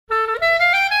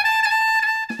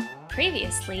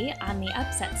Previously on the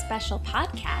Upset Special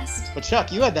podcast. But Chuck,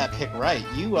 you had that pick right.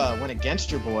 You went against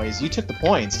your boys. You took the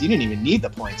points. You didn't even need the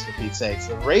points, for Pete's sakes.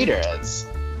 The Raiders.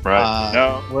 Right.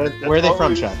 Where are they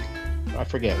from, Chuck? I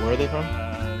forget. Where are they from?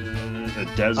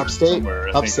 The desert upstate? somewhere.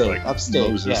 Upstate.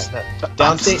 Moses. Yeah.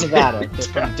 Downstate Nevada. They're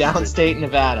from downstate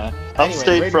Nevada.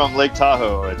 Upstate from Lake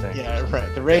Tahoe, I think. Yeah,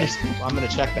 right. The Raiders. I'm going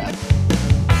to check that.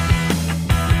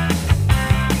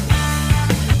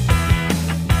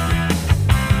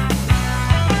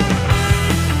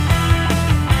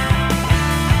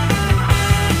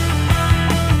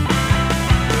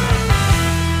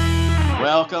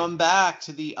 Welcome back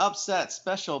to the Upset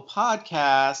Special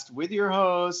podcast with your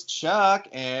host, Chuck,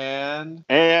 and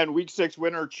Week 6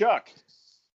 winner, Chuck.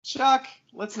 Chuck,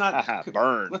 let's not...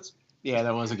 Burn. Yeah,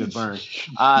 that was a good burn.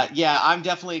 I'm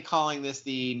definitely calling this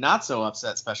the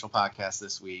not-so-upset special podcast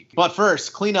this week. But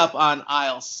first, clean up on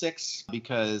aisle 6,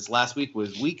 because last week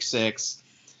was week 6.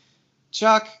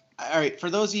 Chuck, all right, for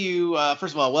those of you,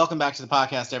 first of all, welcome back to the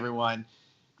podcast, everyone.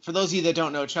 For those of you that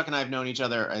don't know, Chuck and I have known each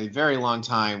other a very long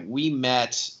time. We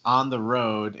met on the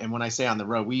road, and when I say on the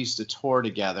road, we used to tour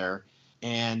together.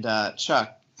 And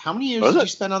Chuck, how many years did you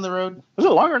spend on the road? Was it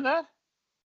longer than that?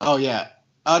 Oh yeah.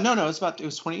 No, it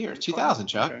was 20 years. 2000,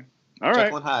 Chuck. Okay. All right.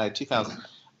 Jekyll and Hyde,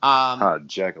 2000.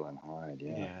 Jekyll and Hyde,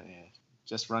 yeah.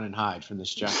 Just run and hide from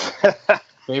this Jekyll.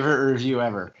 Favorite review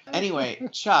ever. Anyway,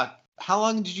 Chuck, how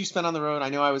long did you spend on the road? I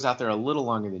know I was out there a little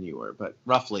longer than you were, but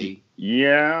roughly.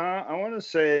 Yeah, I want to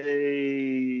say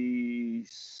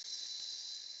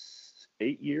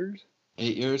 8 years.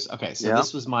 8 years? Okay, so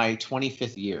This was my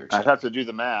 25th year. Chuck. I'd have to do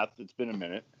the math. It's been a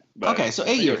minute. Okay, so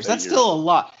 8 years. That's still a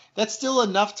lot. That's still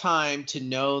enough time to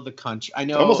know the country. I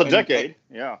know. Almost a decade,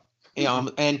 yeah.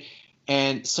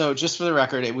 And so just for the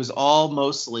record, it was all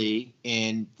mostly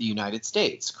in the United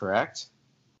States, correct?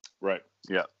 Right,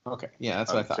 yeah. Okay, yeah,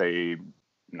 that's what I thought. I'd say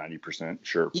 90%,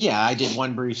 sure. Yeah, I did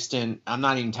one brief stint. I'm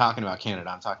not even talking about Canada.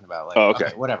 I'm talking about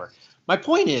okay, whatever. My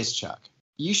point is, Chuck,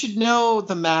 you should know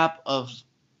the map of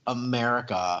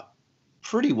America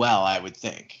pretty well, I would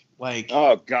think.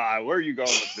 Oh God, where are you going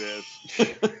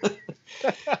with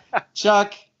this?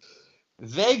 Chuck,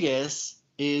 Vegas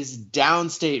is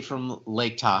downstate from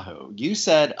Lake Tahoe. You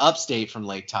said upstate from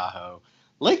Lake Tahoe.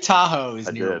 Lake Tahoe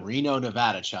is near Reno,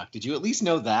 Nevada, Chuck. Did you at least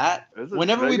know that?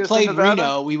 Whenever we played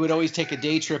Reno, we would always take a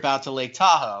day trip out to Lake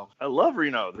Tahoe. I love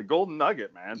Reno, the Golden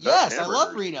Nugget, man. Yes, I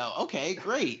love Reno. Okay,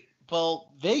 great.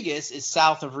 Well, Vegas is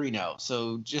south of Reno,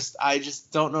 so I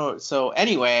just don't know. So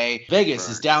anyway, Vegas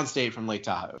is downstate from Lake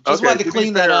Tahoe. Just wanted to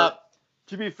clean that up.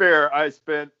 To be fair, I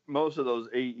spent most of those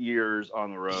 8 years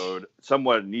on the road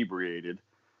somewhat inebriated.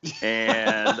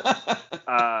 And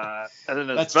then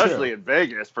especially in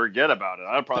Vegas, forget about it.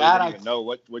 I probably didn't even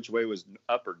know which way was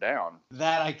up or down.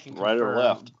 That I can confirm. Right or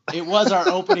left. It was our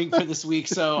opening for this week,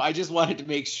 so I just wanted to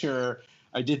make sure.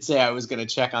 I did say I was going to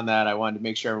check on that. I wanted to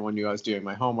make sure everyone knew I was doing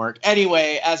my homework.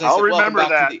 Anyway, as I said, welcome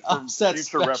back to the Upset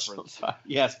Special. Reference.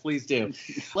 Yes, please do.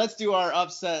 Let's do our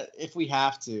upset if we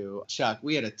have to. Chuck,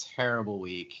 we had a terrible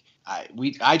week.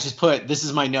 I just put, this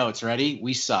is my notes. Ready?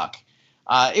 We suck.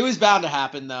 It was bound to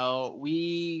happen, though.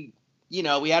 We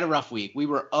had a rough week. We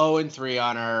were 0-3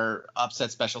 on our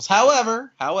upset specials.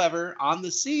 However, on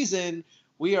the season,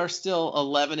 we are still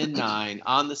 11-9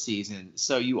 on the season.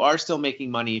 So you are still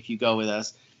making money if you go with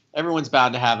us. Everyone's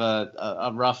bound to have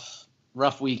a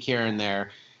rough week here and there.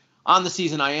 On the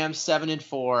season, I am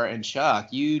 7-4. And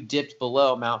Chuck, you dipped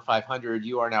below Mount 500.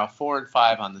 You are now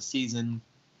 4-5 on the season.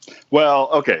 Well,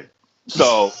 okay.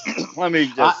 So let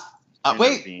me just...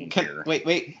 Wait,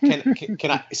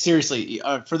 can I seriously,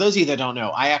 for those of you that don't know,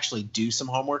 I actually do some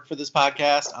homework for this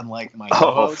podcast, unlike my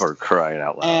co-host. Oh, for crying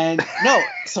out loud. And no,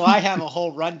 so I have a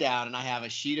whole rundown and I have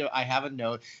a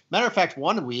note. Matter of fact,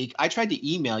 one week I tried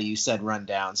to email you said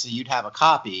rundown so you'd have a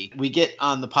copy. We get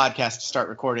on the podcast to start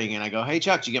recording and I go, hey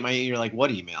Chuck, did you get my, you're like,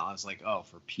 what email? I was like, oh,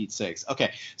 for Pete's sakes.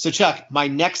 Okay. So Chuck, my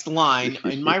next line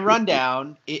in my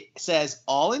rundown, it says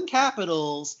all in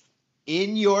capitals,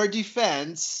 in your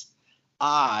defense,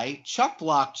 I Chuck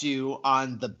blocked you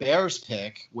on the Bears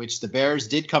pick, which the Bears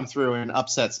did come through in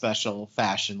upset special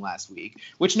fashion last week,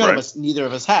 which neither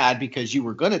of us had because you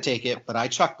were going to take it, but I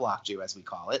Chuck blocked you, as we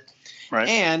call it. Right.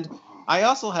 And I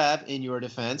also have, in your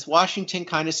defense, Washington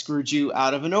kind of screwed you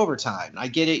out of an overtime. I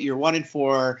get it. You're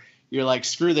 1-4. You're like,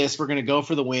 screw this. We're going to go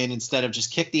for the win instead of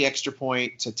just kick the extra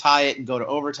point to tie it and go to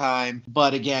overtime.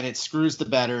 But again, it screws the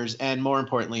bettors. And more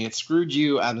importantly, it screwed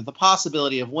you out of the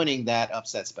possibility of winning that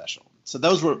upset special. So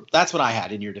that's what I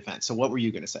had in your defense. So what were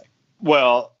you going to say?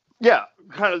 Well, yeah,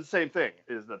 kind of the same thing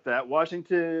is that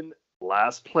Washington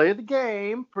last play of the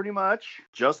game, pretty much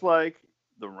just like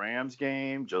the Rams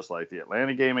game, just like the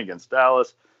Atlanta game against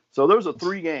Dallas, So those are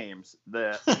 3 games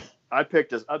that I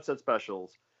picked as upset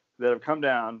specials that have come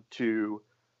down to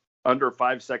under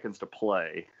 5 seconds to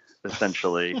play,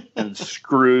 essentially, and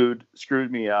screwed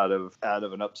me out of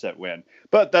an upset win.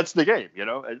 But that's the game, you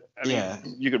know. I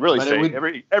mean, you could really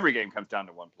say every game comes down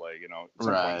to one play, you know, at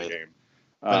some point in the game.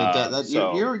 But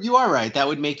you are right. That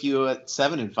would make you at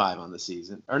 7-5 on the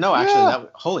season. Or no, actually,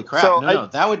 holy crap! So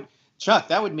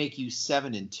that would make you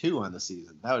 7-2 on the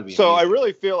season. That would be so. Amazing. I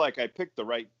really feel like I picked the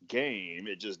right game.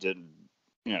 It just didn't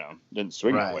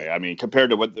swing that way. I mean, compared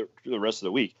to what the rest of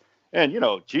the week. And, you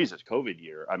know, Jesus, COVID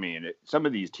year. I mean, some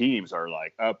of these teams are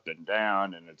like up and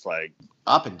down, and it's like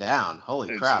up and down.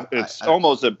 Holy crap! It's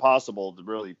almost impossible to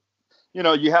really. You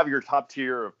know, you have your top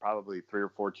tier of probably 3 or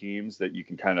 4 teams that you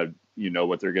can kind of,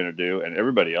 what they're going to do. And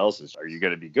everybody else is, are you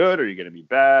going to be good? Or are you going to be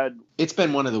bad? It's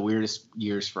been one of the weirdest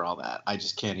years for all that. I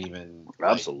just can't even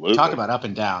talk about up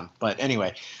and down. But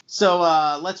anyway, so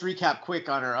let's recap quick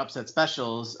on our upset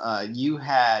specials. You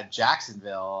had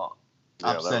Jacksonville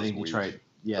upsetting Detroit.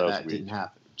 Yeah, that didn't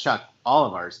happen. Chuck, all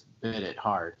of ours bit it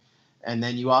hard. And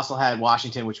then you also had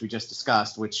Washington, which we just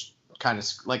discussed, which kind of,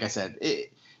 like I said,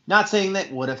 not saying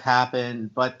that would have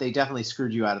happened, but they definitely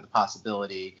screwed you out of the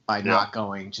possibility by not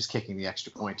just kicking the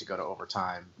extra point to go to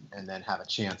overtime and then have a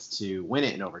chance to win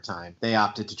it in overtime. They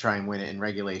opted to try and win it in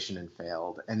regulation and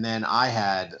failed. And then I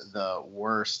had the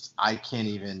worst. I can't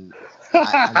even.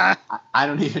 I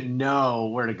don't even know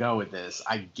where to go with this.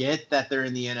 I get that they're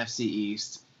in the NFC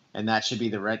East, and that should be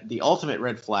the ultimate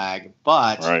red flag.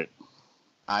 But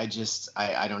I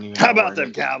don't even know. How about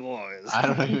them Cowboys? I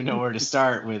don't even know where to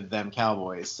start with them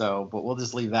Cowboys. So, but we'll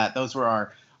just leave that. Those were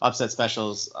our upset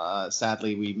specials.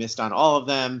 Sadly, we missed on all of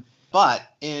them. But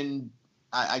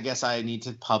I guess I need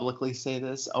to publicly say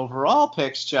this. Overall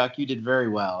picks, Chuck, you did very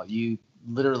well. You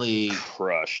literally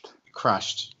crushed.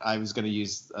 I was going to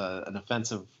use an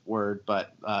offensive word,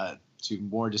 but to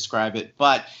more describe it.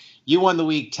 But you won the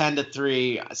week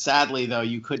 10-3. Sadly, though,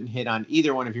 you couldn't hit on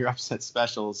either one of your upset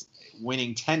specials,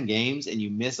 winning 10 games, and you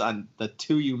miss on the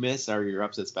 2 you miss are your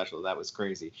upset specials. That was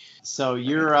crazy. So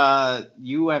you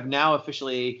have now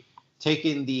officially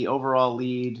taken the overall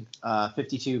lead,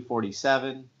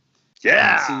 52-47.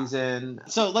 Season.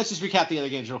 So let's just recap the other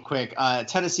games real quick.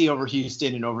 Tennessee over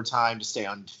Houston in overtime to stay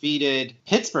undefeated.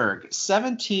 Pittsburgh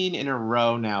 17 in a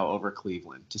row now over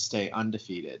Cleveland to stay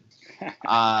undefeated.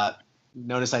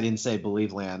 Notice I didn't say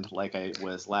Believe Land like I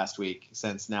was last week,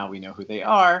 since now we know who they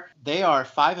are. They are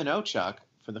 5-0, Chuck,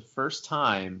 for the first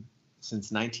time since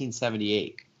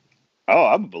 1978. Oh,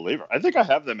 I'm a believer. I think I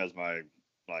have them as my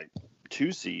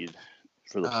 2 seed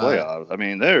for the playoffs. I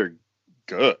mean, they're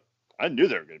good. I knew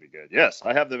they were going to be good. Yes,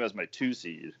 I have them as my 2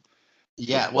 seed.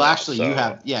 Yeah, well, actually, you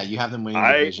have them winning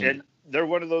the division. And they're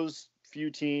one of those few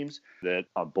teams that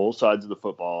on both sides of the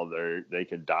football they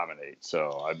can dominate.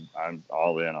 So I'm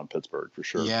all in on Pittsburgh for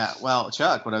sure. Yeah, well,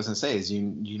 Chuck, what I was going to say is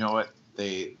you know what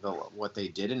they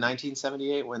did in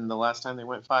 1978 when the last time they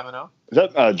went 5-0? Is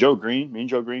that Joe Green? Mean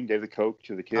Joe Green gave the Coke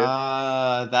to the kid?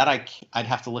 I'd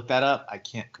have to look that up. I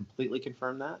can't completely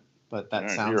confirm that. But that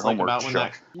sounds like about when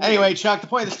Chuck. Anyway, Chuck, the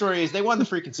point of the story is they won the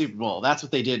freaking Super Bowl. That's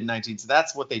what they did in So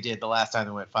that's what they did the last time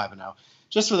they went 5-0.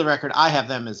 Just for the record, I have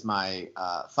them as my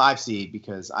 5 seed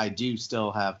because I do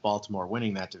still have Baltimore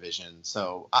winning that division.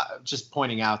 So just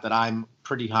pointing out that I'm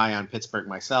pretty high on Pittsburgh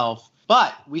myself.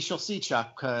 But we shall see,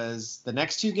 Chuck, because the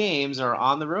next 2 games are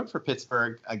on the road for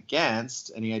Pittsburgh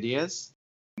against, any ideas?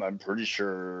 I'm pretty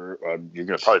sure you're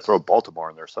going to probably throw Baltimore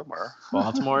in there somewhere.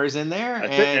 Baltimore is in there.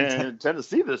 and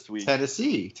Tennessee this week.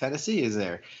 Tennessee is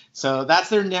there. So that's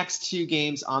their next 2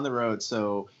 games on the road.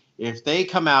 So if they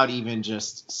come out even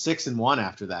just 6-1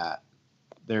 after that,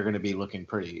 they're going to be looking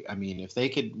pretty. I mean, if they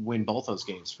could win both those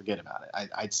games, forget about it.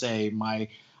 I'd say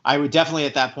I would definitely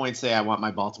at that point say I want my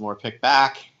Baltimore pick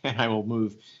back, and I will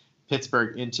move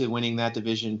Pittsburgh into winning that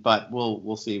division, but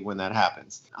we'll see when that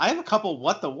happens. I have a couple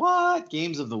what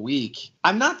games of the week.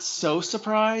 I'm not so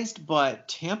surprised, but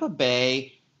Tampa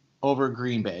Bay over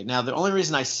Green Bay. Now, the only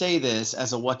reason I say this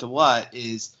as a what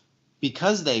is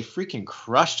because they freaking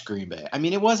crushed Green Bay. I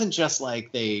mean, it wasn't just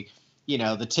like they,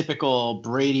 the typical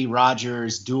Brady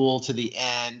Rodgers duel to the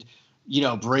end.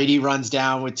 Brady runs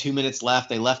down with 2 minutes left.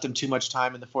 They left him too much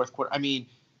time in the fourth quarter. I mean,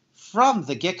 from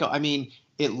the get-go,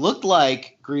 it looked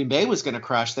like Green Bay was going to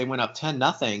crush. They went up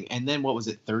 10-0, and then what was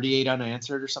it, 38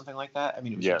 unanswered or something like that? It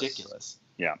was ridiculous.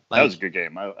 Yeah, that was a good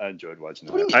game. I enjoyed watching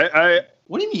that.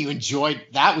 What do you mean you enjoyed?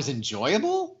 That was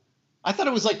enjoyable? I thought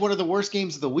it was like one of the worst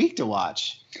games of the week to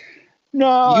watch.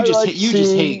 No, you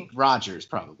just hate Rodgers,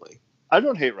 probably. I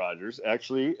don't hate Rodgers,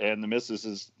 actually, and the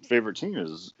missus's favorite team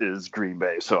is Green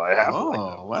Bay, so I have to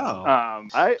like them. Wow.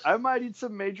 I might eat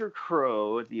some major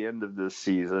crow at the end of this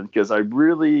season because I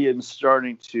really am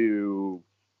starting to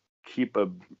keep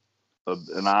an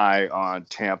eye on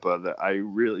Tampa. That I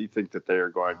really think that they are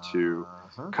going to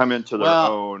come into their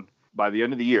own by the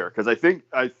end of the year, because I think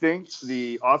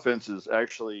the offense is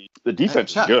actually the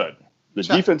defense is good. The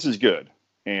defense is good,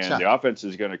 and the offense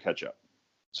is going to catch up.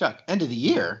 Chuck, end of the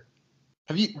year.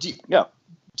 Do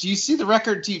you see the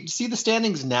record? Do you see the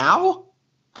standings now?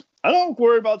 I don't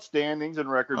worry about standings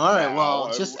and records. All right,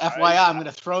 well, just FYI, I'm going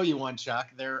to throw you one, Chuck.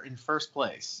 They're in first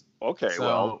place. Okay, so,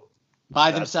 well,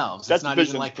 by themselves. It's not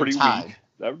even like they're tied. Weak.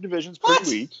 That division's pretty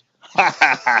weak.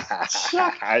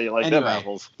 I like them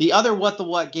apples. The other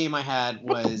what game I had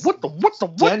was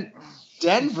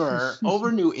Denver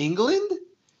over New England.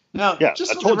 Now,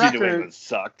 just I told the record, you New England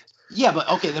sucked. Yeah, but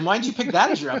okay, then why didn't you pick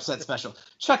that as your upset special?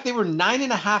 Chuck, they were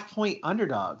 9.5-point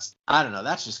underdogs. I don't know.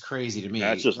 That's just crazy to me.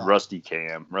 That's just rusty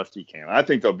Cam. I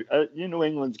think they'll be, New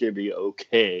England's going to be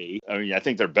okay. I mean, I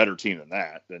think they're a better team than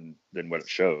that, than what it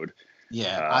showed.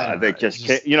 Yeah, I think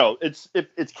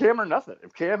it's Cam or nothing.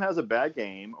 If Cam has a bad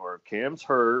game, or if Cam's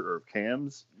hurt, or if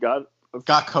Cam's got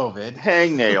COVID,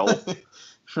 hangnail,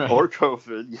 right. or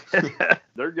COVID,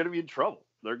 they're going to be in trouble.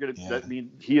 They're going to. That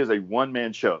means he is a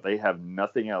one-man show. They have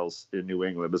nothing else in New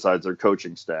England besides their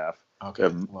coaching staff. Okay.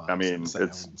 Well, I wouldn't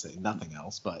say nothing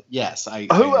else, but yes, I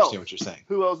understand what you're saying.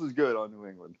 Who else is good on New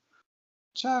England?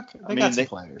 Chuck, they got some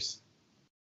players.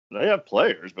 They have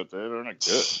players, but they're not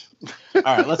good.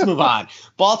 All right, let's move on.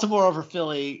 Baltimore over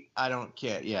Philly. I don't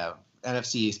care. Yeah,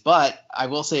 NFC East, but I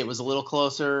will say it was a little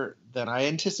closer than I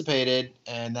anticipated,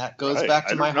 and that goes back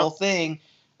to my whole thing.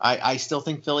 I still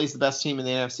think Philly's the best team in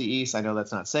the NFC East. I know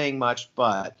that's not saying much,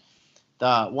 but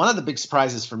one of the big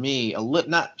surprises for me,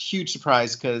 not huge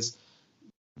surprise because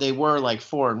they were like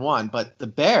 4-1, but the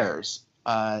Bears,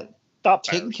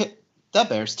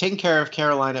 taking care of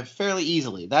Carolina fairly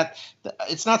easily.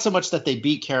 It's not so much that they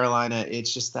beat Carolina,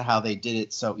 it's just how they did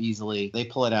it so easily. They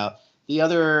pull it out. The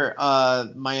other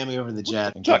Miami over the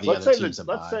Jets. Chuck, let's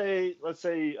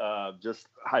say just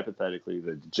hypothetically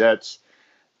the Jets.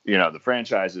 The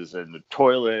franchise is in the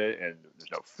toilet and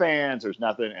there's no fans, there's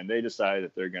nothing, and they decide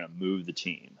that they're going to move the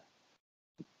team.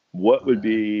 What would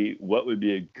be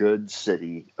a good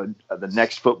city, the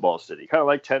next football city? Kind of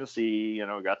like Tennessee,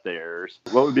 got theirs.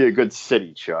 What would be a good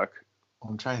city, Chuck?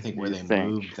 I'm trying to think where they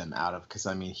moved them out of, because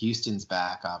Houston's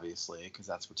back, obviously, because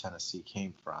that's where Tennessee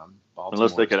came from.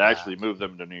 Unless they could actually move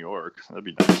them to New York, that'd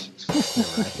be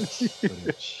nice.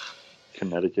 Right.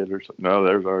 Connecticut or something. No,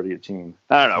 there's already a team.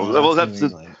 I don't know.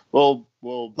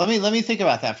 We'll let me think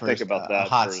about that first. Think about that a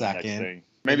hot for second. The next thing.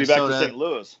 Maybe Minnesota, back to St.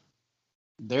 Louis.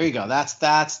 There you go. That's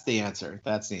the answer.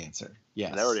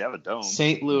 Yes. They already have a dome.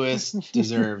 St. Louis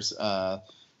deserves.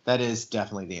 That is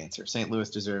definitely the answer. St. Louis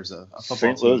deserves a football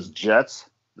St. team. Louis Jets.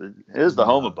 It is the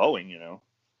home of Boeing.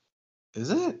 Is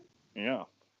it? Yeah.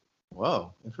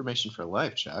 Whoa! Information for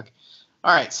life, Chuck.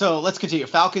 All right, so let's continue.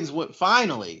 Falcons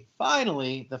finally,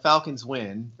 the Falcons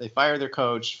win. They fire their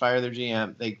coach, fire their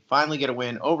GM. They finally get a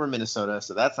win over Minnesota,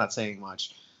 so that's not saying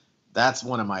much. That's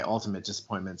one of my ultimate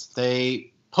disappointments.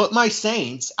 They put my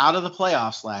Saints out of the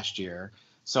playoffs last year,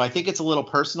 so I think it's a little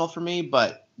personal for me,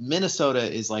 but Minnesota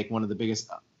is like one of the biggest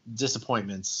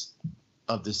disappointments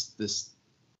of this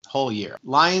whole year.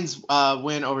 Lions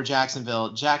win over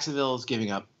Jacksonville. Jacksonville is giving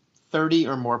up 30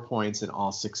 or more points in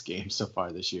all 6 games so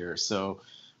far this year. So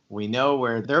we know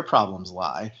where their problems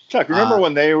lie. Chuck, remember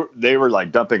when they were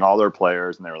like dumping all their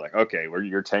players and they were like, okay,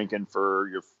 you're tanking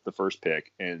for the first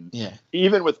pick. And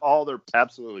even with all their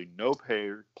absolutely no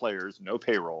players, no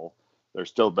payroll, they're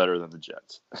still better than the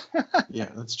Jets. Yeah,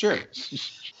 that's true.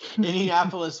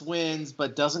 Indianapolis wins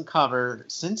but doesn't cover.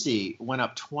 Cincy went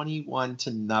up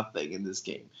 21-0 in this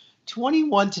game.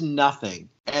 21-0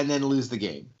 and then lose the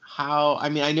game. How? I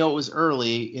mean, I know it was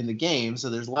early in the game, so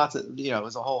there's lots of, it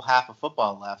was a whole half of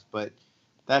football left, but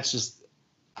that's just,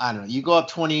 I don't know. You go up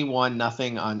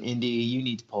 21-0 on Indy, you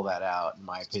need to pull that out, in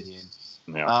my opinion.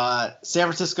 Yeah. San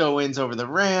Francisco wins over the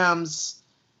Rams.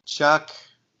 Chuck,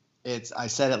 I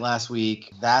said it last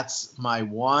week. That's my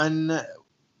one.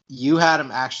 You had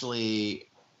them actually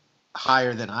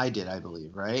higher than I did, I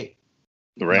believe, right?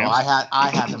 The Rams? No, I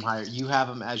had them higher. You have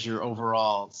them as your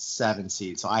overall 7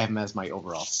 seed, so I have them as my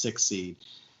overall 6 seed.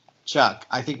 Chuck,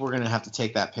 I think we're going to have to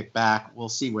take that pick back. We'll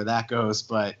see where that goes,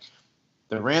 but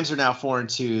the Rams are now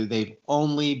 4-2. They've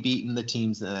only beaten the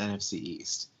teams in the NFC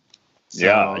East. So,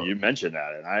 yeah, you mentioned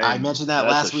that. And I mentioned that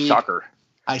last week. Shocker.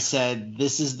 I said,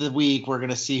 this is the week we're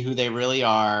going to see who they really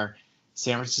are.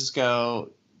 San Francisco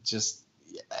just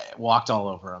walked all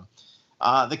over them.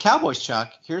 The Cowboys,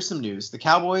 Chuck, here's some news. The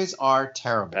Cowboys are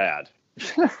terrible. Bad.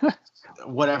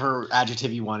 Whatever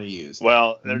adjective you want to use.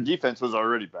 Well, their defense was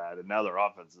already bad, and now their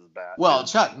offense is bad. Well,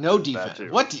 Chuck, no defense.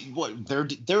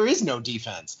 There is no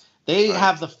defense. They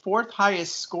have the 4th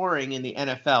highest scoring in the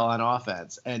NFL on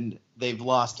offense, and they've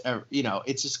lost.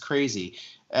 It's just crazy.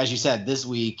 As you said, this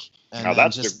week. And now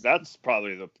that's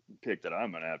probably the pick that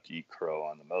I'm going to have to eat crow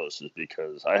on the most, is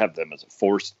because I have them as a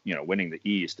force, winning the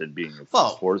East and being a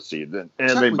 4th seed, and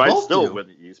Chuck, they might still win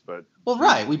the East. But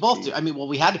we both do. I mean,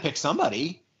 we had to pick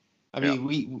somebody. I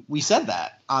mean, we said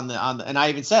that on the and I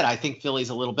even said I think Philly's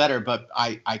a little better, but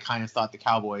I kind of thought the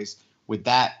Cowboys with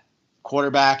that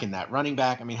quarterback and that running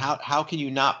back. I mean, how can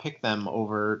you not pick them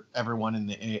over everyone in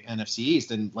the NFC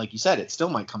East? And like you said, it still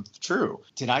might come true.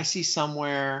 Did I see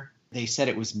somewhere they said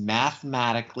it was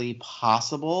mathematically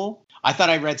possible? I thought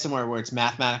I read somewhere where it's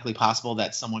mathematically possible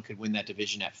that someone could win that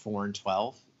division at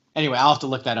 4-12. Anyway, I'll have to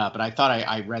look that up. But I thought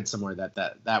I read somewhere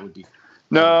that would be.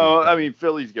 No, I mean,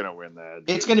 Philly's going to win that.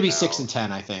 It's going to be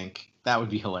 6-10, I think. That would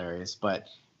be hilarious. But,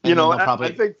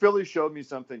 I think Philly showed me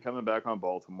something coming back on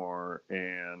Baltimore,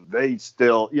 and they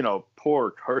still,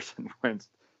 poor Carson Wentz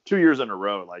 2 years in a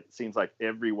row. Like, it seems like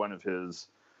every one of his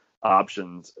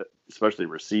options, especially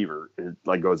receiver,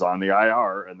 it goes on the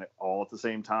IR, and they all at the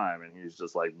same time. And he's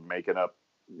just like making up,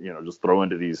 just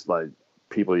throwing to these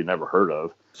people you never heard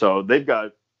of. So they've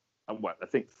got, I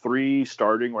think 3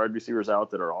 starting wide receivers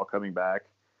out that are all coming back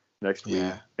next week.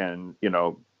 And,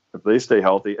 if they stay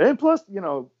healthy, and plus,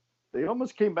 they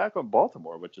almost came back on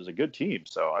Baltimore, which is a good team.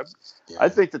 So I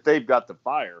think that they've got the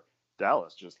fire.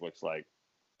 Dallas just looks like,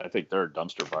 I think they're a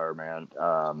dumpster fire, man.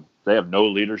 They have no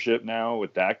leadership now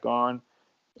with Dak gone.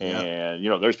 And,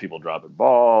 there's people dropping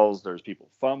balls. There's people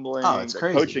fumbling. Oh, it's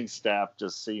crazy. The coaching staff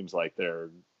just seems like they're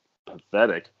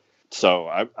pathetic. So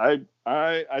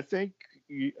I think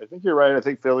you're right. I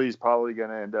think Philly's probably going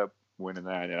to end up winning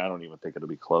that, and I don't even think it'll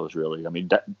be close, really. I mean,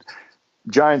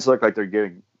 Giants look like they're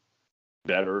getting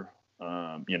better.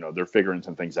 They're figuring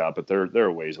some things out, but they're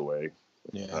a ways away.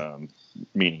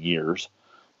 Meaning years.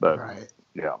 But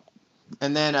yeah.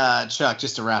 And then Chuck,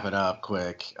 just to wrap it up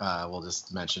quick, we'll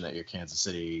just mention that your Kansas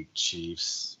City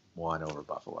Chiefs won over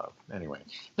Buffalo. Anyway,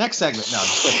 next segment.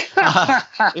 No,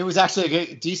 it was actually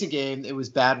a decent game. It was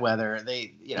bad weather.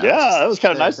 It was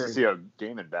kind of nice to see a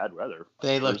game in bad weather.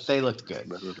 They looked good.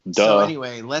 Duh. So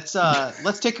anyway, let's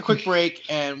take a quick break,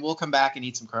 and we'll come back and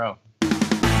eat some crow.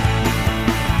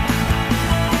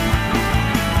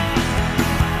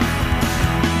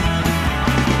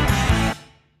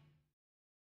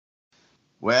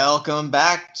 Welcome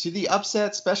back to the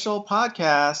Upset Special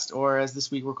Podcast, or as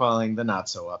this week we're calling the Not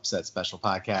So Upset Special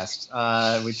Podcast,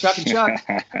 with Chuck and Chuck,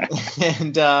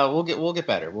 and we'll get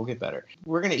better. We'll get better.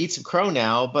 We're gonna eat some crow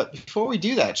now, but before we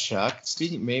do that, Chuck,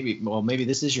 maybe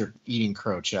this is your eating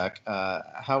crow, Chuck.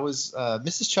 How was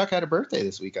Mrs. Chuck had a birthday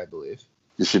this week, I believe.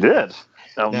 Yes, she did.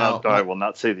 I will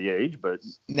not say the age, but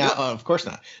now, of course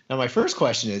not. Now, my first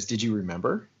question is, did you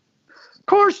remember? Of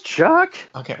course, Chuck.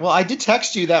 Okay. Well, I did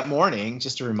text you that morning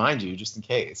just to remind you, just in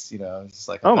case. It's just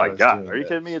like. Oh my God! Are you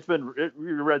kidding me?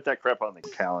 You read that crap on the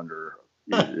calendar.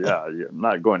 Yeah. I'm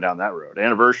not going down that road.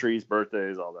 Anniversaries,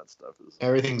 birthdays, all that stuff is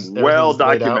everything's well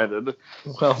documented.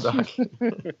 Well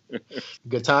documented.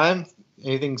 Good time.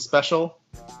 Anything special?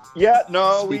 Yeah.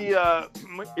 No.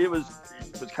 It was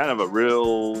kind of a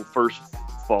real first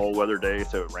fall weather day,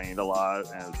 so it rained a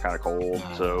lot and it was kind of cold.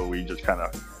 So we just kind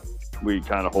of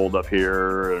holed up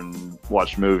here and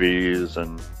watched movies,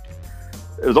 and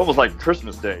it was almost like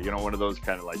Christmas Day, one of those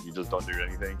kind of like you just don't do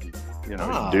anything. You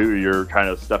do your kind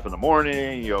of stuff in the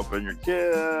morning, you open your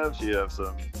gifts, you have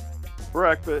some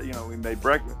breakfast, we made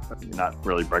breakfast, not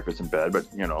really breakfast in bed, but,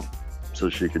 so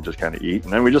she could just kind of eat.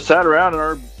 And then we just sat around in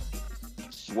our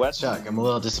sweats. Chuck, I'm a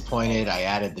little disappointed. I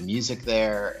added the music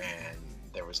there and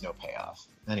there was no payoff.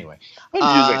 Anyway,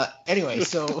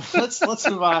 so let's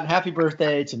move on. Happy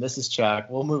birthday to Mrs. Chuck.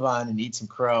 We'll move on and eat some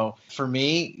crow. For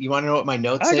me, you want to know what my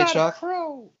notes say, Chuck?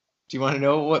 Crow. Do you want to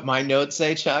know what my notes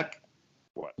say, Chuck?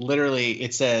 What? Literally,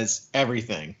 it says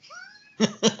everything.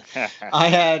 I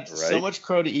had so much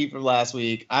crow to eat from last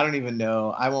week. I don't even know.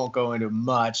 I won't go into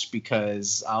much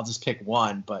because I'll just pick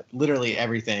one, but literally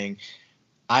everything.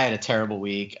 I had a terrible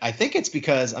week. I think it's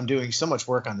because I'm doing so much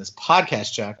work on this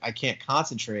podcast, Chuck. I can't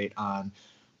concentrate on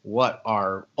what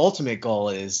our ultimate goal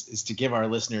is to give our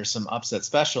listeners some upset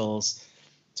specials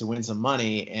to win some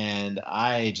money. And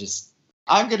I'm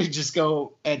going to just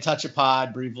go and touch a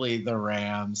pod briefly. The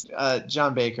Rams.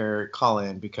 John Baker, call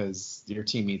in because your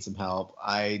team needs some help.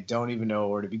 I don't even know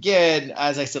where to begin.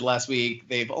 As I said last week,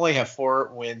 they've only have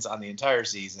 4 wins on the entire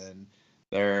season.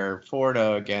 They're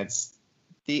 4-0 against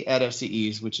the NFC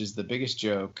East, which is the biggest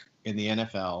joke in the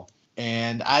NFL.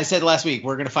 And I said last week,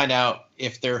 we're going to find out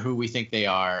if they're who we think they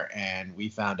are. And we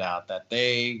found out that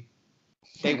they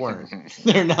weren't.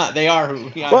 They're not. They are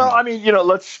who we are. Well, I mean,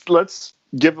 let's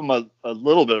give them a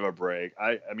little bit of a break.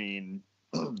 I mean,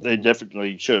 they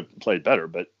definitely should have played better.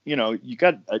 But, you're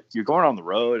going on the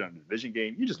road on a division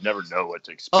game. You just never know what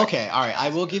to expect. Okay, all right. I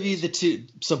will give you the two.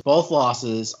 So both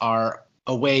losses are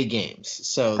away games.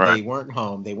 So They weren't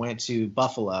home. They went to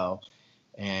Buffalo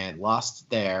and lost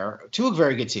there to a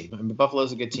very good team. I mean,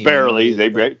 Buffalo's a good team. Barely. They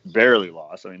barely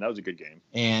lost. I mean, that was a good game.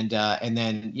 And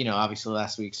then, obviously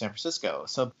last week, San Francisco.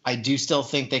 So I do still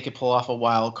think they could pull off a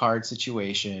wild card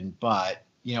situation, but,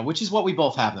 which is what we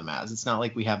both have them as. It's not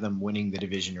like we have them winning the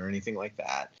division or anything like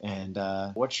that. And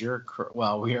what's your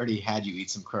well, we already had you eat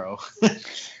some crow.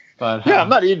 But yeah, I'm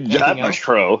not eating that much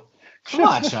crow. Come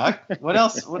on, Chuck. What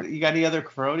else? You got any other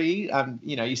crow to eat?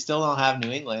 You still don't have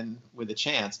New England with a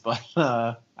chance, but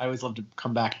I always love to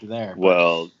come back to there.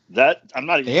 Well, I'm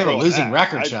not even. They have a losing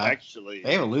record, Chuck. Actually,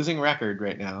 they have a losing record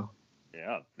right now.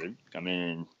 Yeah, I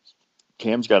mean,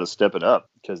 Cam's got to step it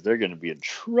up because they're going to be in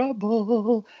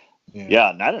trouble.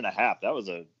 Yeah, 9.5. That was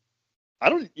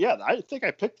I think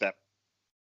I picked that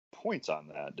points on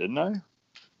that, didn't I?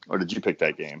 Or did you pick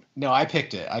that game? No, I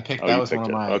picked it. That was one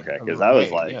of my. Okay, because I was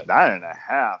like 9.5.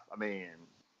 I mean,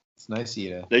 it's nice of you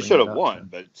to. They should have won,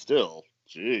 but still,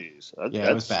 jeez,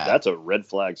 it was bad. That's a red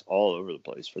flags all over the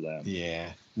place for them.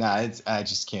 Yeah, I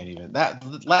just can't even.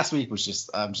 That last week was just.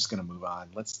 I'm just gonna move on.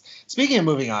 Speaking of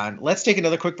moving on, let's take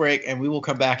another quick break, and we will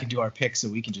come back and do our picks so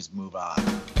we can just move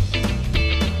on.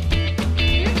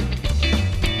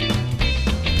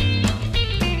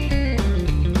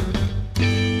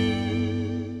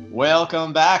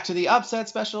 Welcome back to the upset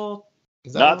special.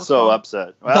 Not so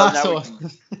upset. Well,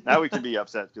 now we can be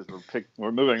upset because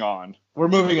we're moving on. We're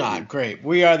moving on. Great.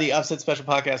 We are the Upset Special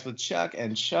Podcast with Chuck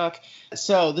and Chuck.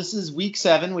 So this is week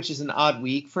 7, which is an odd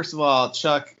week. First of all,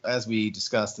 Chuck, as we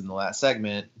discussed in the last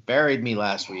segment, buried me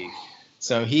last week.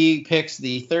 So he picks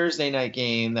the Thursday night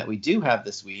game that we do have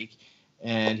this week.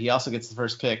 And he also gets the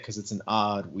first pick because it's an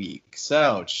odd week.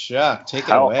 So, Chuck, take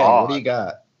it away. Odd. What do you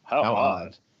got? How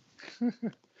odd.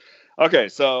 Okay,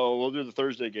 so we'll do the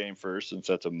Thursday game first since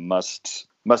that's a must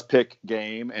pick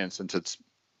game, and since it's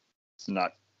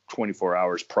not 24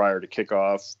 hours prior to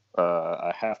kickoff,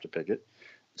 I have to pick it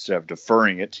instead of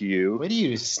deferring it to you. Why do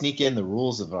you sneak in the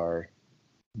rules of our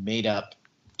made up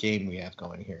game we have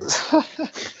going here?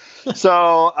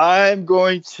 So I'm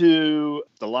going to.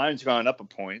 The line's gone up a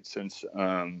point since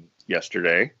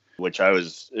yesterday. Which I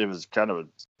was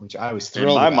thrilled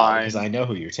in my mind because I know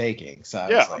who you're taking. So I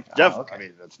was like, definitely. Okay. I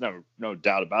mean, that's no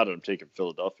doubt about it. I'm taking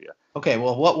Philadelphia. Okay,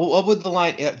 well, what would the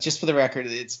line? Just for the record,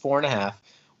 it's 4.5.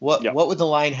 What would the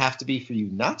line have to be for you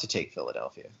not to take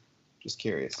Philadelphia? Just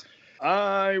curious.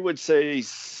 I would say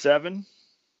 7.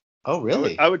 Oh,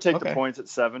 really? I would take the points at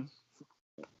 7.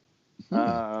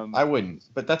 I wouldn't,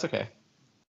 but that's okay.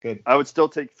 Good. I would still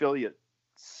take Philly at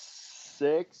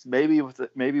 6, maybe with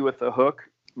a hook.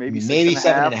 Maybe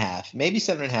 7.5. Maybe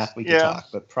 7.5 we can talk,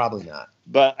 but probably not.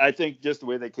 But I think just the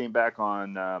way they came back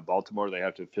on Baltimore, they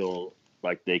have to feel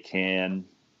like they can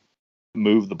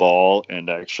move the ball and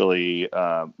actually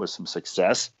with some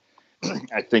success.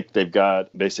 I think they've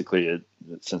got basically,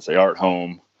 since they are at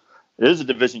home, it is a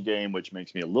division game, which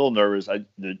makes me a little nervous.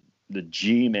 The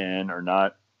G-men are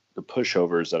not the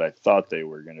pushovers that I thought they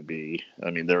were going to be.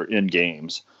 I mean, they're in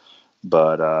games,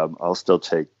 but I'll still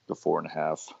take the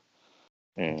 4.5.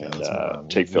 And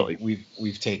take Philly.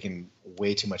 We've taken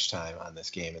way too much time on this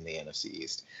game in the NFC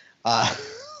East.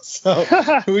 So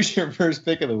who's your first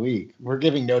pick of the week? We're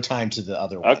giving no time to the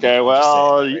other one. Okay,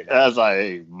 well, as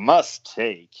I must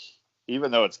take,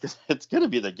 even though it's going to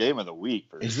be the game of the week.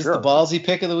 Is this the ballsy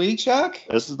pick of the week, Chuck?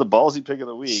 This is the ballsy pick of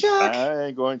the week. Chuck.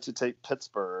 I'm going to take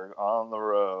Pittsburgh on the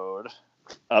road.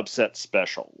 Upset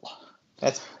special.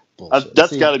 That's bullshit.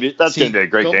 That's going to be a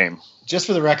great game. Just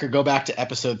for the record, go back to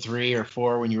episode 3 or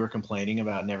 4 when you were complaining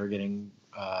about never getting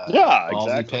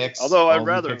ballsy picks. Although I'd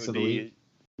rather it would be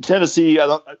Tennessee.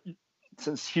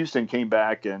 Since Houston came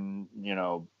back and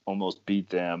almost beat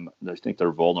them, I think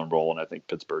they're vulnerable, and I think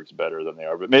Pittsburgh's better than they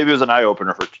are. But maybe it was an eye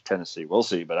opener for Tennessee. We'll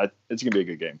see. But it's going to be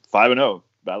a good game. 5-0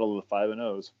 battle of the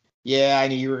 5-0s. Yeah, I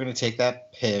knew you were going to take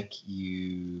that pick,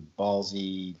 you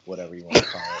ballsy, whatever you want to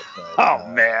call it. But,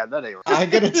 man, that ain't right. I'm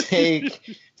going to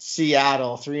take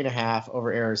Seattle 3.5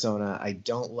 over Arizona. I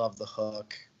don't love the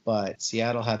hook, but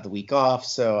Seattle had the week off,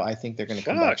 so I think they're going to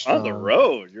come back strong. On the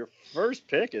road. Your first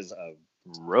pick is a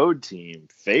road team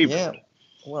favorite. Yeah.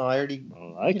 Well, I already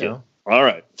like it. All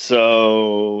right.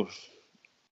 So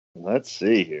let's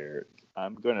see here.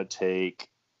 I'm going to take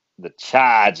the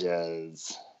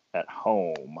Chargers at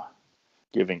home,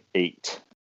 giving 8.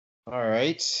 All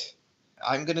right.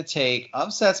 I'm going to take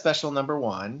upset special number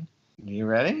 1. You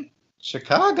ready?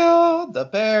 Chicago, the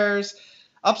Bears.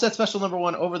 Upset special number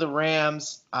 1 over the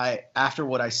Rams. After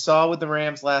what I saw with the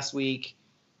Rams last week,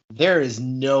 there is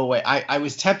no way. I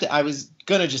was tempted. I was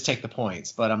going to just take the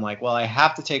points, but I'm like, well, I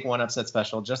have to take one upset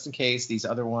special just in case these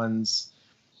other ones.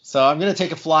 So I'm going to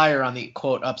take a flyer on the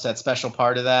quote upset special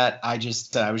part of that. I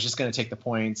was just going to take the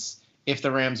points. If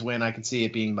the Rams win, I could see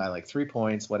it being by like 3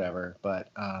 points, whatever. But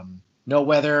no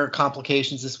weather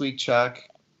complications this week, Chuck.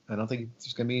 I don't think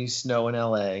there's going to be snow in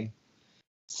LA.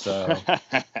 So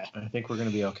I think we're going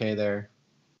to be okay there.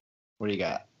 What do you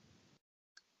got?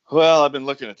 Well, I've been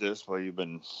looking at this while you've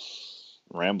been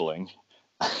rambling.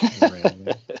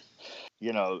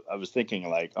 You know, I was thinking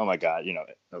like, oh my God, you know,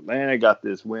 Atlanta got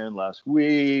this win last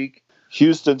week.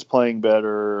 Houston's playing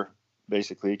better,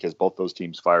 basically, because both those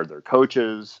teams fired their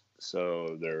coaches.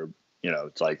 So they're, you know,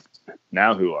 it's like,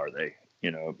 now who are they?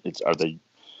 You know,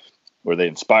 were they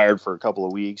inspired for a couple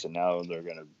of weeks and now they're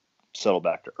going to settle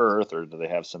back to earth, or do they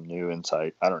have some new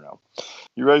insight? I don't know.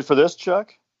 You ready for this,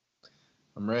 Chuck?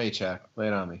 I'm ready, Chuck. Lay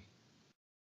it on me.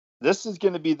 This is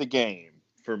going to be the game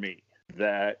for me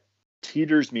that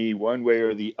teeters me one way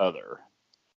or the other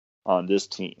on this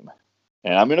team.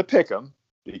 And I'm going to pick them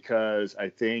because I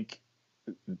think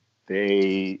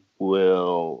they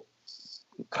will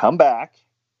come back,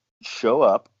 show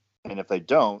up, and if they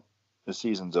don't, the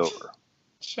season's over.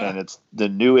 Chuck. And it's the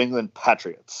New England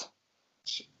Patriots.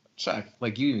 Chuck,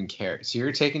 like you even care. So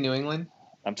you're taking New England?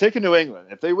 I'm taking New England.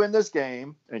 If they win this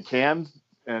game and Cam's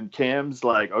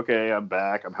like, okay, I'm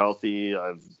back, I'm healthy,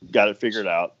 I've got it figured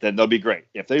out, then they'll be great.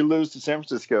 If they lose to San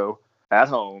Francisco at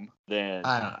home, then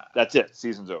that's it.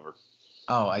 Season's over.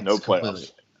 Oh, no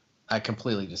playoffs. I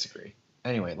completely disagree.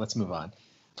 Anyway, let's move on.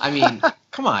 I mean,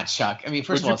 come on, Chuck. I mean,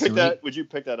 first of all, would you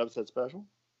pick that upset special?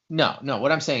 No.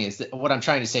 What I'm saying is that what I'm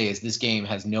trying to say is this game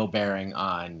has no bearing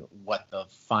on what the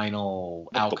final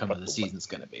outcome of the season is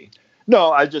going to be.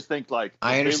 No, I just think like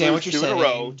I understand what you're saying. 2 in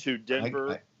a row to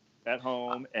Denver at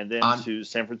home and then to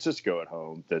San Francisco at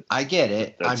home. I get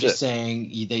it. I'm just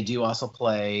saying they do also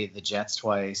play the Jets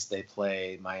twice. They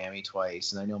play Miami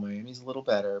twice, and I know Miami's a little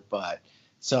better, but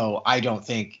so I don't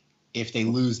think if they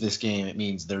lose this game, it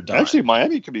means they're done. Actually,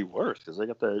 Miami could be worse because they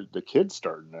got the kids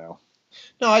starting now.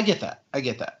 No, I get that.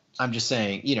 I'm just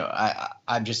saying, you know,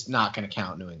 I'm just not going to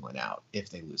count New England out if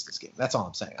they lose this game. That's all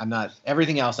I'm saying. I'm not.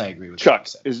 Everything else I agree with. Chuck,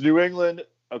 is New England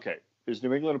okay? Is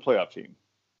New England a playoff team?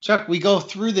 Chuck, we go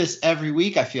through this every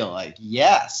week. I feel like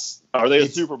yes. Are they a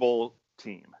Super Bowl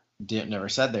team? Never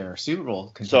said they're a Super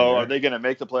Bowl contender. So are they going to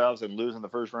make the playoffs and lose in the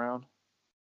first round?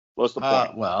 What's the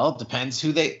point? Well, depends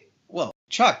who they. Well,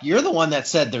 Chuck, you're the one that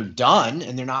said they're done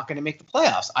and they're not going to make the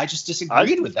playoffs. I just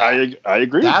disagreed with that. I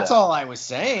agree. That's all I was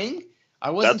saying. I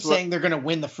wasn't saying they're going to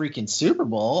win the freaking Super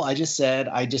Bowl. I just said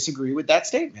I disagree with that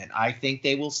statement. I think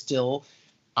they will still.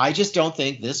 I just don't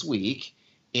think this week,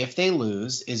 if they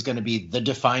lose, is going to be the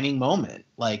defining moment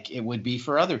like it would be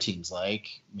for other teams, like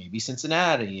maybe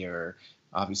Cincinnati or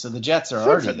obviously the Jets are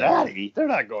already there. They're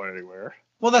not going anywhere.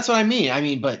 Well, that's what I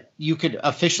mean. But you could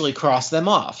officially cross them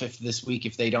off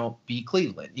if they don't beat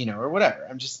Cleveland, you know, or whatever.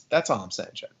 That's all I'm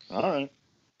saying, Chuck. All right.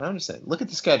 I'm just saying, look at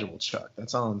the schedule, Chuck.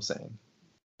 That's all I'm saying.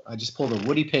 I just pulled a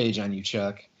Woody Page on you,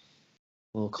 Chuck.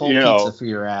 A little cold pizza for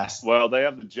your ass. Well, they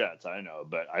have the Jets, I know,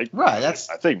 but I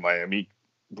think Miami.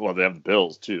 Well, they have the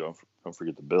Bills too. Don't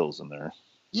forget the Bills in there.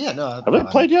 Yeah, no. Have they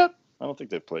played yet? I don't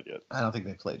think they've played yet. I don't think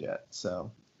they've played yet.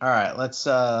 So, all right, let's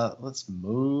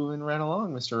move right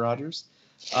along, Mr. Rogers.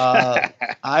 I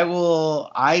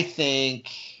think.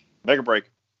 Make a break.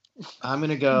 I'm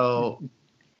gonna go.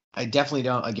 I definitely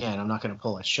don't. Again, I'm not going to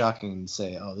pull a Chuck and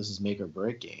say, "Oh, this is make or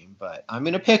break game," but I'm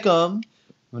going to pick them. I'm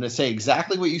going to say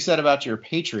exactly what you said about your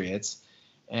Patriots,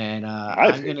 and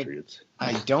I'm going to.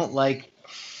 I don't like.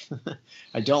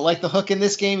 I don't like the hook in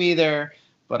this game either,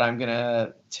 but I'm going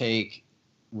to take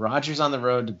Rodgers on the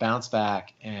road to bounce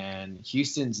back, and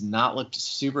Houston's not looked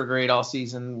super great all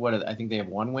season. I think they have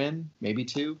 1 win, maybe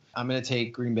 2. I'm going to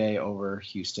take Green Bay over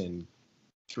Houston,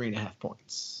 3.5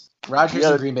 points. Rodgers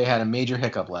and Green Bay had a major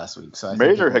hiccup last week, so I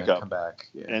think they're going to come back.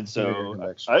 Yeah, and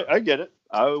so I get it.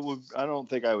 I don't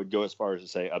think I would go as far as to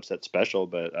say upset special,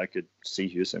 but I could see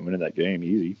Houston winning that game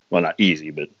easy. Well, not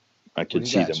easy, but I could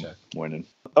see them winning.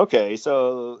 Okay,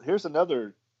 so here's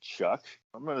another Chuck.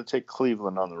 I'm going to take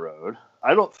Cleveland on the road.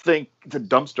 I don't think the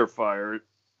dumpster fire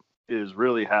is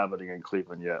really happening in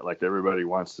Cleveland yet, like everybody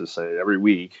wants to say every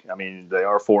week. I mean, they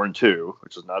are 4-2,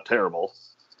 which is not terrible.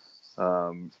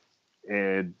 And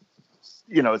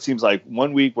you know, it seems like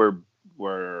one week we're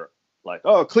like,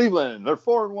 oh, Cleveland, they're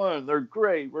 4-1, they're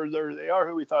great, they are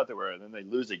who we thought they were, and then they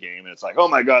lose a game, and it's like, oh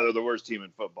my God, they're the worst team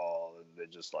in football, and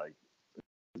they just like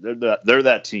they're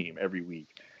that team every week,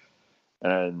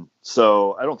 and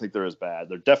so I don't think they're as bad.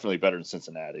 They're definitely better than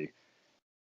Cincinnati,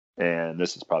 and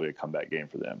this is probably a comeback game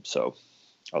for them. So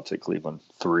I'll take Cleveland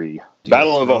 3.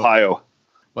 Battle of Ohio.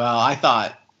 Well, I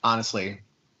thought Cincy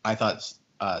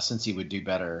would do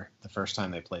better the first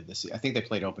time they played this. I think they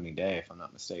played opening day, if I'm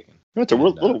not mistaken. It's a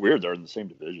little weird. They're in the same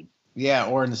division. Yeah,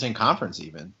 or in the same conference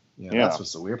even. That's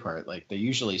what's the weird part. Like they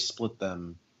usually split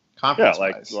them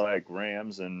conference-wise. Yeah, like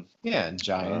Rams and and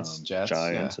Giants, Jets.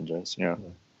 And Jets. Yeah.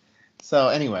 So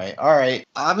anyway, all right.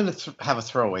 I'm gonna have a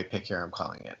throwaway pick here. I'm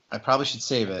calling it. I probably should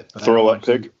save it. But throwaway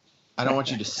pick. I don't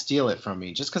want you to steal it from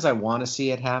me just because I want to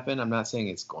see it happen. I'm not saying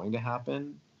it's going to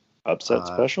happen. Upset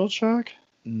special, Chuck?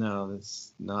 No,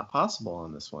 that's not possible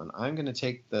on this one. I'm going to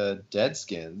take the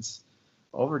Deadskins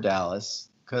over Dallas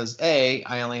because, A,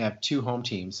 I only have 2 home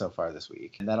teams so far this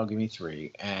week, and that'll give me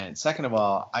 3. And second of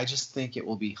all, I just think it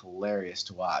will be hilarious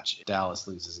to watch if Dallas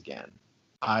loses again.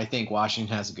 I think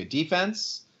Washington has a good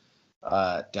defense.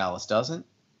 Dallas doesn't.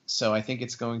 So I think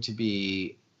it's going to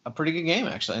be a pretty good game,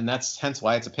 actually, and that's hence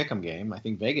why it's a pick'em game. I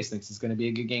think Vegas thinks it's going to be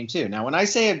a good game, too. Now, when I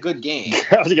say a good game...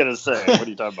 I was going to say, what are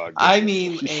you talking about? I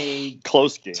mean a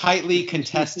close game. Tightly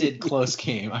contested close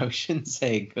game. I shouldn't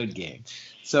say good game.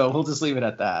 So we'll just leave it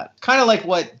at that. Kind of like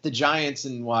what the Giants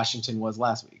in Washington was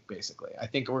last week, basically. I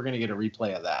think we're going to get a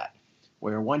replay of that,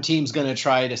 where one team's going to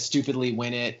try to stupidly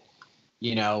win it,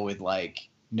 with like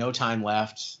no time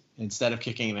left instead of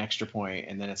kicking an extra point,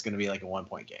 and then it's going to be like a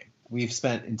 1-point game. We've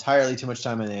spent entirely too much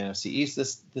time in the NFC East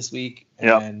this week,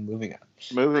 and moving on.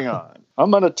 Moving on.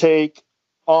 I'm going to take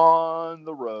on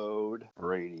the road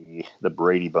the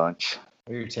Brady bunch.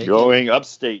 Going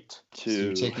upstate to. So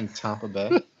you're taking Tampa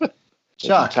Bay.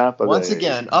 Chuck, once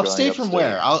again, upstate from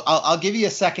where? I'll give you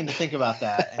a second to think about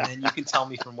that, and then you can tell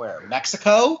me from where.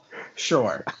 Mexico?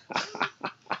 Sure.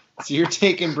 So you're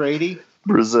taking Brady?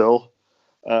 Brazil.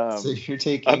 So you're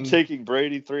taking. I'm taking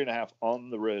Brady 3.5 on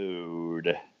the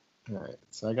road. All right,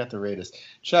 so I got the Raiders.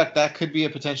 Chuck, that could be a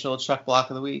potential Chuck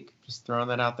block of the week. Just throwing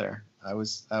that out there. I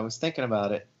was thinking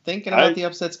about it. Thinking about the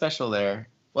upset special there.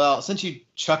 Well, since you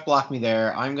Chuck blocked me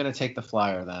there, I'm going to take the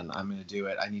flyer then. I'm going to do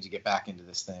it. I need to get back into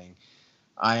this thing.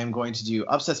 I am going to do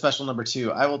upset special number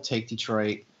 2. I will take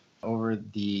Detroit over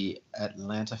the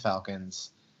Atlanta Falcons.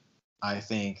 I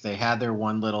think they had their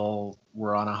one little,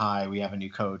 we're on a high, we have a new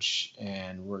coach,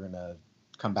 and we're going to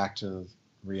come back to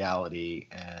reality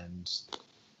and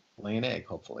lay an egg,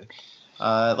 hopefully.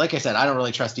 Like I said, I don't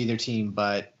really trust either team,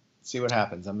 but see what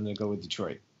happens. I'm going to go with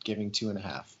Detroit, giving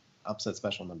 2.5. Upset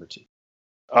special number 2.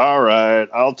 All right.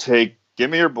 I'll take, give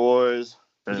me your boys.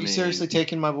 Are you seriously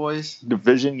taking my boys?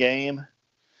 Division game.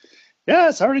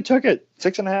 Yes, I already took it.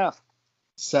 6.5.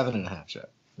 7.5, Chuck.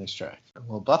 Nice try.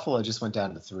 Well, Buffalo just went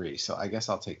down to 3, so I guess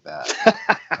I'll take that.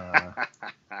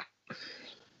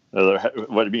 What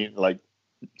do you mean? Like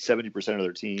 70% of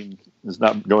their team is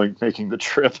not making the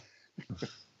trip.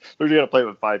 They're going to play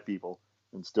with 5 people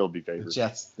and still be favored.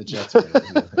 The Jets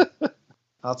are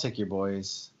I'll take your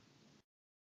boys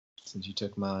since you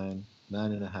took mine.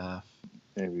 9.5.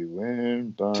 And we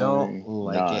win by Don't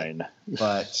like 9. It,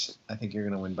 but I think you're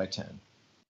going to win by 10.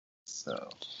 So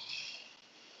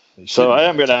I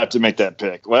am going to have to make that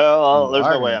pick. Well, there's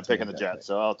no way I'm picking the Jets,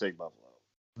 so I'll take Buffalo.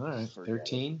 All right,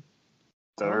 13.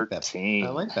 13. I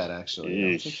like that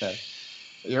actually. I'll take that.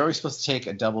 You're always supposed to take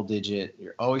a double digit.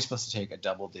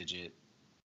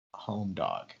 Home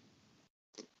dog.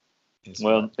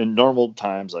 Well, in normal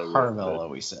times, I would. Harvell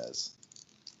always says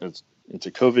it's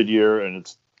a COVID year, and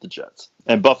it's the Jets.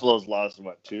 And Buffalo's lost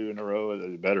 2 in a row.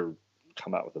 They better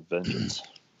come out with a vengeance.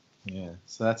 Yeah.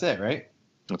 So that's it, right?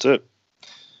 That's it.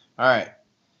 All right.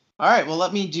 Well,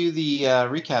 let me do the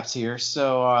recaps here.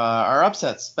 So our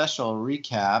upset special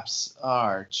recaps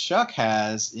are Chuck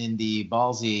has in the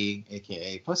ballsy,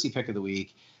 a.k.a. pussy pick of the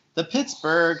week, the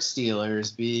Pittsburgh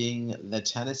Steelers being the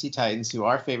Tennessee Titans, who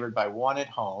are favored by 1 at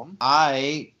home.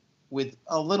 I, with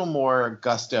a little more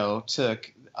gusto,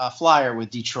 took a flyer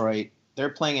with Detroit. They're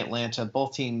playing Atlanta.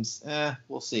 Both teams,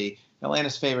 we'll see.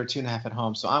 Atlanta's favored 2.5 at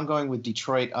home. So I'm going with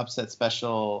Detroit upset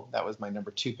special. That was my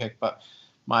number 2 pick. But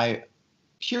my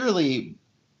purely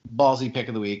ballsy pick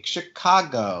of the week,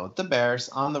 Chicago, the Bears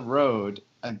on the road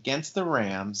against the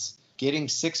Rams, getting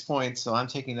 6 points. So I'm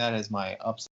taking that as my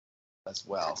upset as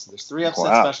well. So there's 3 upset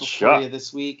specials for you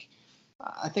this week.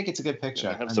 I think it's a good pick,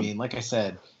 Chuck. I mean, like I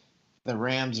said, the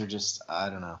Rams are just, I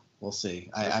don't know. We'll see.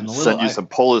 I'm a little. Send you some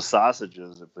Polish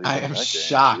sausages. I am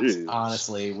shocked,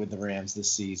 honestly, with the Rams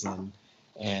this season.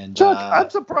 And Chuck,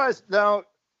 I'm surprised. Now,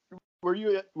 Were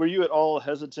you at all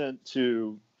hesitant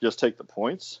to just take the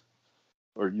points,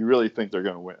 or you really think they're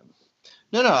going to win?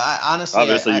 No. Honestly,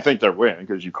 obviously you think they're winning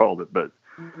because you called it, but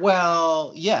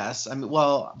well, yes. I mean,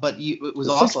 but it was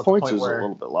also 6 at the points point is where a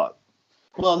little bit a lot.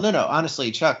 Well, no. Honestly,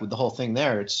 Chuck, with the whole thing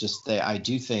there, it's just that I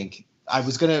do think I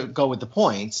was gonna go with the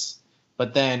points,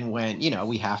 but then when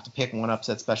we have to pick one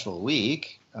upset special a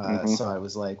week, so I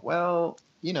was like, well,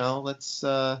 let's.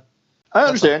 I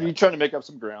understand you trying to make up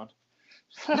some ground.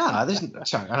 No,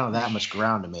 Chuck, I don't have that much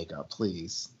ground to make up.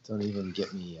 Please don't even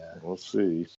get me. We'll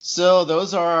see. So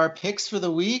those are our picks for the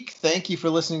week. Thank you for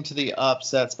listening to the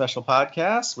Upset Special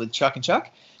Podcast with Chuck and Chuck.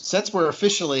 Since we're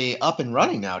officially up and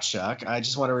running now, Chuck, I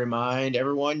just want to remind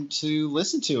everyone to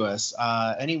listen to us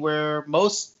anywhere,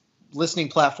 most listening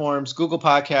platforms, Google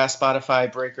Podcasts, Spotify,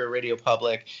 Breaker, Radio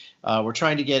Public. We're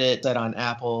trying to get it set on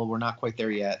Apple. We're not quite there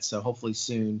yet, so hopefully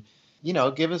soon.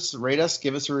 Rate us,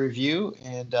 give us a review,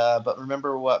 and but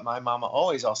remember what my mama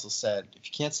always also said: if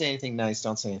you can't say anything nice,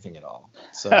 don't say anything at all.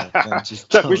 So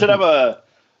Chuck, we should have a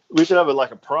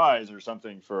prize or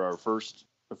something for our first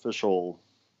official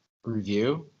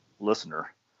review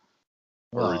listener.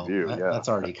 Review, that's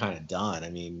already kind of done.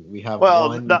 I mean, we have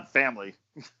not family.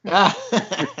 No,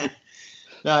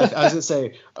 I was gonna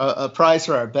say a prize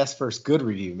for our best first good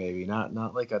review, maybe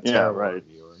not like a terrible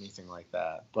review or anything like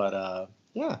that. But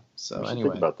yeah. So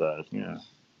anyway, think about that. Yeah.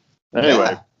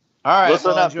 Anyway, all right.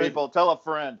 Listen up, people. Tell a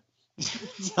friend.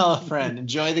 Tell a friend.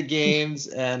 Enjoy the games,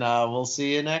 and we'll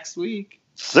see you next week.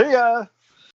 See ya.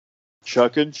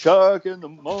 Chuck and Chuck in the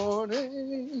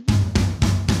morning.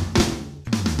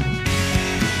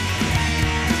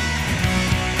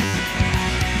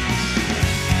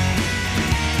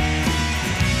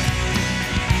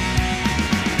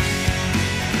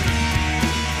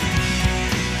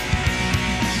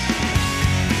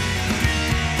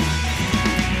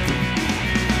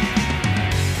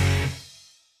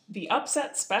 The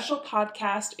Upset Special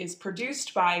Podcast is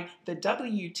produced by the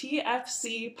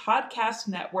WTFC Podcast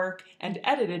Network and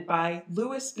edited by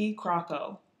Louis B.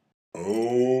 Crocco.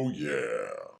 Oh,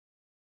 yeah.